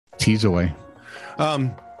tease away.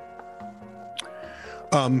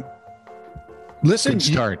 Listen, Good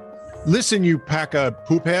start. Listen, you pack of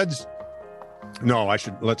poop heads. No,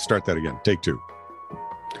 let's start that again. Take two.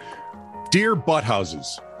 Dear butt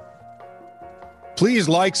houses, please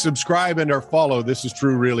like, subscribe, and or follow This Is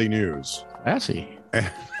True Really News. Assy.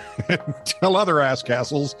 Tell other ass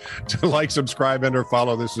castles to like, subscribe, and or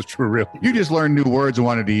follow This Is True Really News. You just learned new words and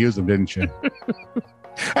wanted to use them, didn't you?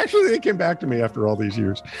 Actually, they came back to me after all these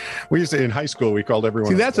years. We used to, in high school, we called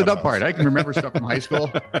everyone. See, that's the dumb part. I can remember stuff from high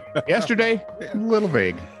school. Yesterday, a little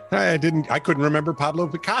vague. I couldn't remember Pablo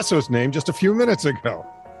Picasso's name just a few minutes ago.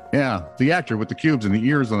 Yeah, the actor with the cubes and the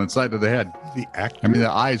ears on the side of the head. The actor? I mean,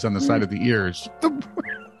 the eyes on the side of the ears.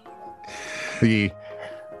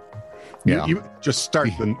 Yeah. You just start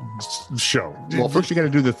the show. Well, first you got to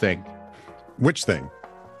do the thing. Which thing?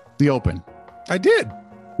 The open. I did.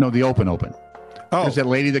 No, the open. Oh. There's that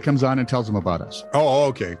lady that comes on and tells them about us. Oh,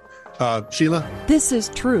 okay. Sheila? This is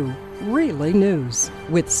True, Really News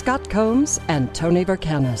with Scott Combs and Tony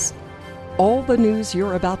Vercanis. All the news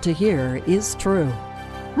you're about to hear is true,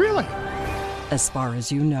 Really? as far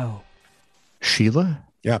as you know. Sheila?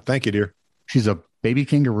 Yeah, thank you, dear. She's a baby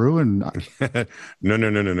kangaroo and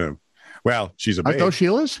No. Well, she's a aren't babe. those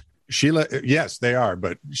Sheilas? Sheila, yes, they are,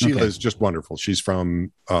 but Sheila Okay. is just wonderful. She's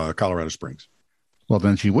from Colorado Springs. Well,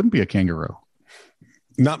 then she wouldn't be a kangaroo.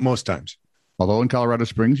 Not most times. Although in Colorado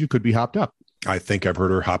Springs, you could be hopped up. I think I've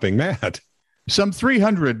heard her hopping mad. Some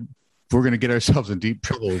 300. We're going to get ourselves in deep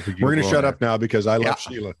trouble. We're going to shut up now because I love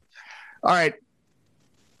Sheila. All right.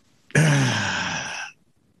 I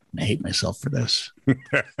hate myself for this.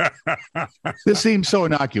 This seems so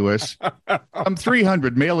innocuous. Some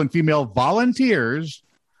 300 male and female volunteers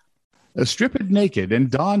stripped naked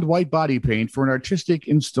and donned white body paint for an artistic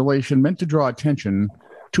installation meant to draw attention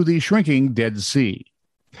to the shrinking Dead Sea.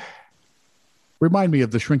 Remind me of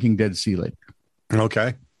the shrinking Dead Sea Lake.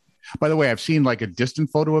 Okay. By the way, I've seen like a distant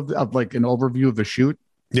photo of like an overview of the shoot.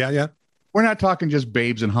 Yeah. We're not talking just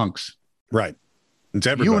babes and hunks. Right. It's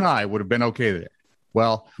everybody. You and I would have been okay there.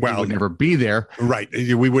 Well, we would never be there. Right.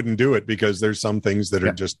 We wouldn't do it because there's some things that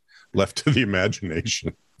are just left to the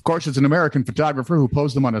imagination. Of course, it's an American photographer who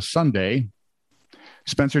posed them on a Sunday,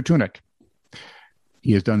 Spencer Tunick.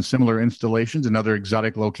 He has done similar installations in other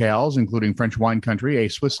exotic locales, including French wine country, a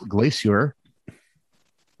Swiss glacier.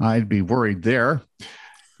 I'd be worried there.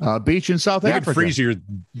 Beach in South Africa. Freeze you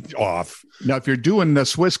off. Now, if you're doing the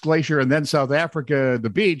Swiss glacier and then South Africa, the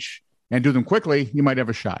beach, and do them quickly, you might have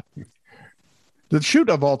a shot. The shoot,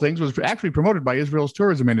 of all things, was actually promoted by Israel's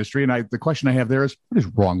tourism industry. And the question I have there is, what is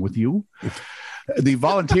wrong with you? The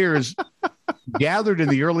volunteers gathered in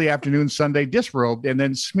the early afternoon Sunday, disrobed, and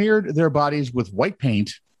then smeared their bodies with white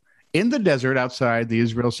paint in the desert outside the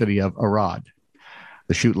Israel city of Arad.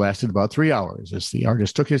 The shoot lasted about 3 hours as the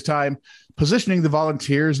artist took his time positioning the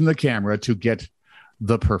volunteers and the camera to get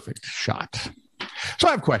the perfect shot. So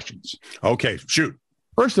I have questions. Okay, shoot.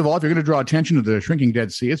 First of all, if you're going to draw attention to the shrinking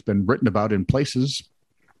Dead Sea, it's been written about in places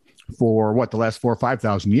for the last 4,000 or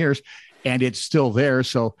 5,000 years, and it's still there.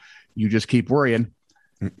 So you just keep worrying.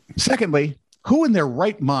 Secondly, who in their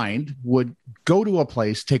right mind would go to a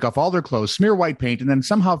place, take off all their clothes, smear white paint, and then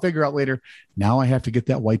somehow figure out later, now I have to get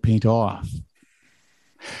that white paint off?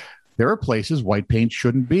 There are places white paint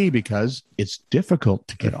shouldn't be because it's difficult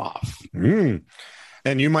to get off. And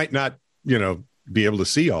you might not, be able to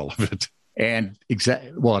see all of it. And in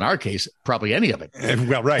our case, probably any of it.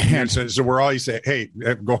 Right. And so we're always saying, hey,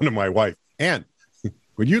 going to my wife, Ann,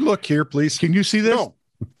 would you look here, please? Can you see this? No.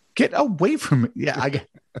 Get away from me. Yeah,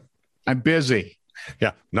 I'm busy.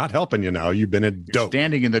 Yeah, not helping you now. You've been a dope.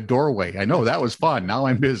 Standing in the doorway. I know, that was fun. Now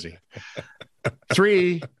I'm busy.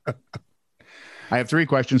 I have 3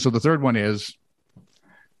 questions. So the third one is,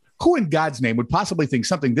 who in God's name would possibly think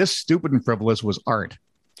something this stupid and frivolous was art?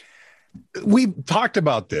 We talked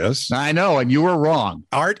about this. I know, and you were wrong.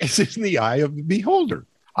 Art is in the eye of the beholder.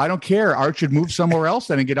 I don't care. Art should move somewhere else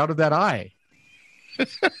then and get out of that eye.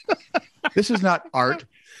 This is not art.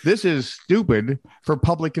 This is stupid for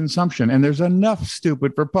public consumption. And there's enough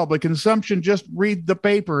stupid for public consumption. Just read the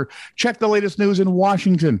paper. Check the latest news in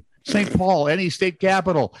Washington, St. Paul, any state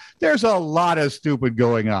capital. There's a lot of stupid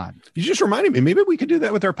going on. You just reminded me, maybe we could do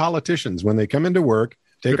that with our politicians when they come into work,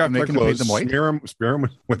 take off their clothes, smear them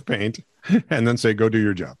with paint, and then say, go do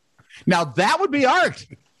your job. Now that would be art.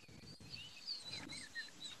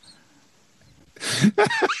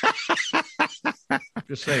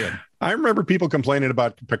 Just saying. I remember people complaining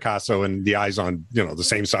about Picasso and the eyes on, the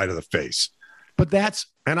same side of the face.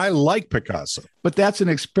 And I like Picasso. But that's an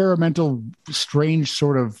experimental, strange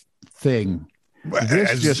sort of thing.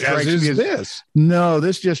 This just strikes me as this. No,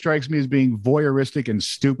 this just strikes me as being voyeuristic and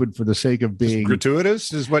stupid for the sake of being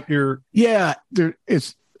gratuitous. Is what you're? Yeah,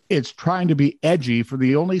 it's trying to be edgy for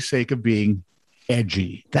the only sake of being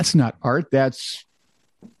edgy. That's not art. That's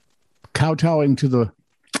kowtowing to the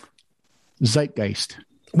zeitgeist.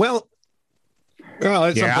 Well,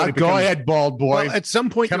 at some point go ahead, bald boy. Well, at some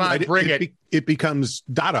point, come on, bring it. It becomes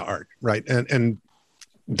Dada art, right? And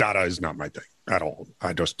Dada is not my thing at all.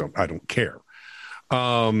 I don't care.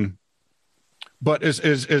 But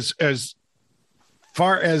as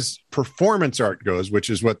far as performance art goes, which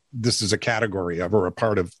is what this is a category of or a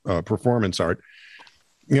part of performance art,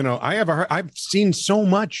 I've seen so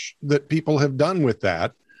much that people have done with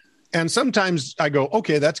that, and sometimes I go,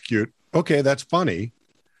 okay, that's cute, okay, that's funny,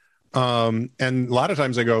 and a lot of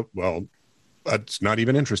times I go, well, that's not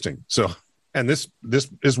even interesting. So, and this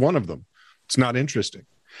is one of them. It's not interesting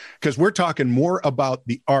because we're talking more about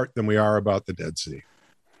the art than we are about the Dead Sea.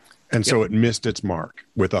 And so it missed its mark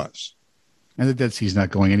with us. And the Dead Sea's not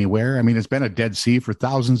going anywhere. I mean, it's been a Dead Sea for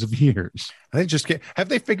thousands of years. They just can't. Have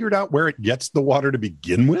they figured out where it gets the water to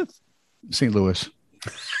begin with? St. Louis.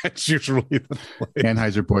 It's usually the place.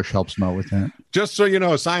 Anheuser-Busch helps them out with that. Just so you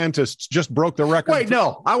know, scientists just broke the record. Wait,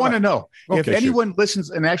 no, I want to know. Okay, if anyone listens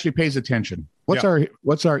and actually pays attention, what's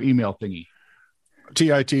our email thingy?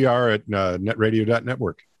 TITR at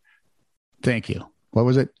netradio.network. Thank you. What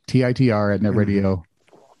was it? TITR at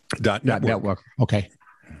netradio.network. Okay.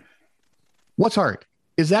 What's art?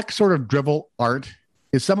 Is that sort of drivel art?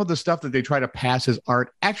 Is some of the stuff that they try to pass as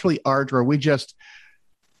art actually art, or are we just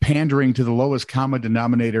pandering to the lowest common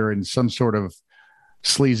denominator in some sort of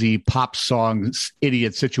sleazy pop song,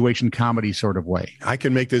 idiot situation comedy sort of way? I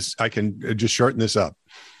can just shorten this up.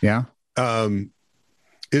 Yeah.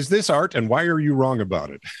 Is this art, and why are you wrong about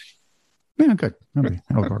it? Yeah, good. Okay.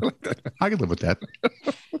 I can live with that.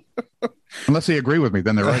 Unless they agree with me,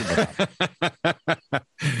 then they're right about that.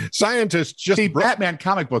 Scientists just Batman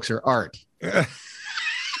comic books are art.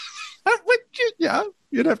 Yeah,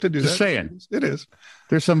 you'd have to do just that. Saying. It is.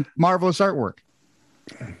 There's some marvelous artwork.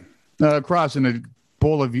 Cross in a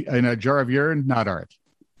jar of urine, not art.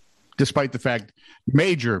 Despite the fact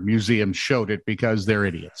major museums showed it because they're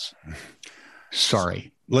idiots.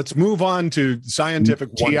 Sorry. Let's move on to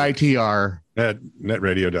scientific TITR at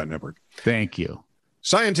netradio.network. Thank you.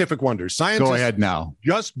 Scientific wonders. Scientists go ahead now.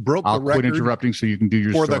 Just broke the record. I'll quit interrupting so you can do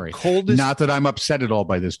your story. The coldest. Not that I'm upset at all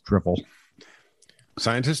by this drivel.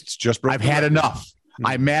 Scientists just broke. I've had enough.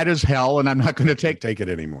 I'm mad as hell, and I'm not going to take it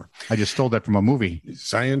anymore. I just stole that from a movie.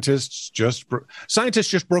 Scientists just broke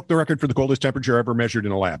the record for the coldest temperature ever measured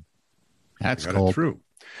in a lab. That's cold. True.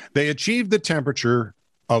 They achieved the temperature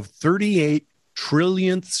of 38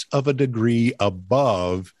 trillionths of a degree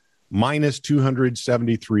above minus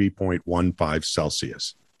 273.15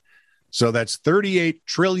 Celsius. So that's 38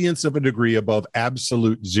 trillionths of a degree above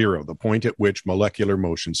absolute zero, the point at which molecular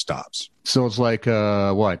motion stops. So it's like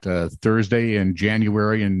Thursday in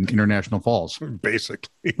January in International Falls.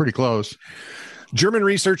 Basically. Pretty close. German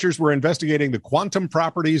researchers were investigating the quantum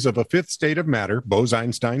properties of a fifth state of matter,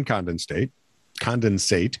 Bose-Einstein condensate,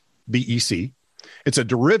 BEC. It's a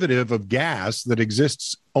derivative of gas that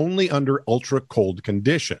exists only under ultra-cold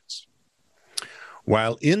conditions.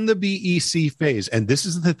 While in the BEC phase, and this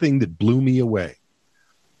is the thing that blew me away.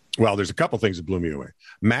 Well, there's a couple things that blew me away.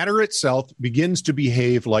 Matter itself begins to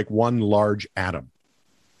behave like one large atom.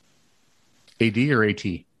 AD or AT?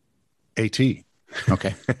 AT.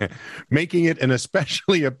 Okay. Making it an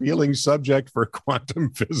especially appealing subject for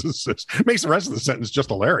quantum physicists. Makes the rest of the sentence just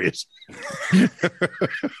hilarious.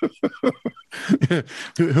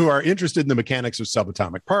 who are interested in the mechanics of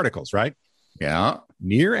subatomic particles, right? Yeah.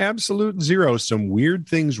 Near absolute zero, some weird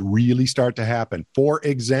things really start to happen. For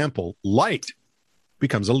example, light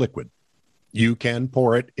becomes a liquid. You can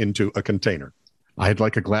pour it into a container. I'd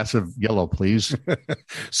like a glass of yellow, please.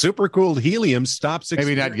 Supercooled helium stops.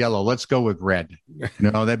 Maybe not yellow. Let's go with red.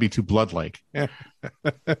 No, that'd be too blood-like.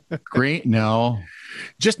 Green? No.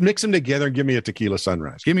 Just mix them together and give me a tequila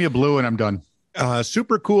sunrise. Give me a blue and I'm done.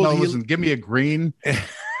 Supercooled helium. Listen, give me a green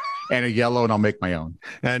and a yellow and I'll make my own.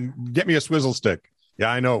 And get me a swizzle stick.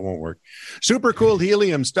 Yeah, I know it won't work. Supercooled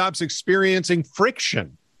helium stops experiencing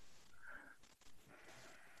friction.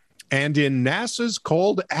 And in NASA's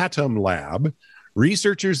Cold Atom Lab,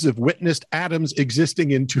 researchers have witnessed atoms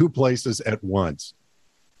existing in two places at once.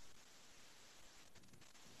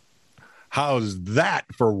 How's that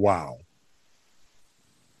for wow?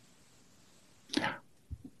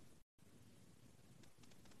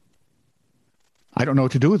 I don't know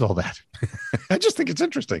what to do with all that. I just think it's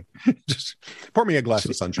interesting. Just pour me a glass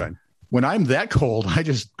of sunshine. When I'm that cold, I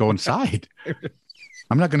just go inside.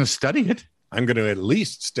 I'm not going to study it. I'm going to at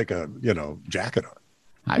least stick a, jacket on.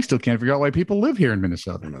 I still can't figure out why people live here in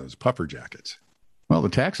Minnesota. Those puffer jackets. Well, the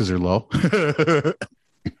taxes are low.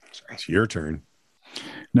 It's your turn.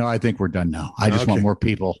 No, I think we're done now. I just want more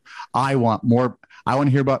people. I want to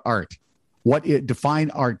hear about art.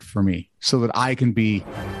 Define art for me so that I can be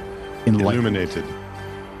illuminated.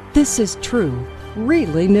 This is true,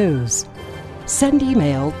 really news. Send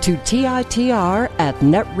email to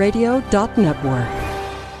TITR@netradio.network.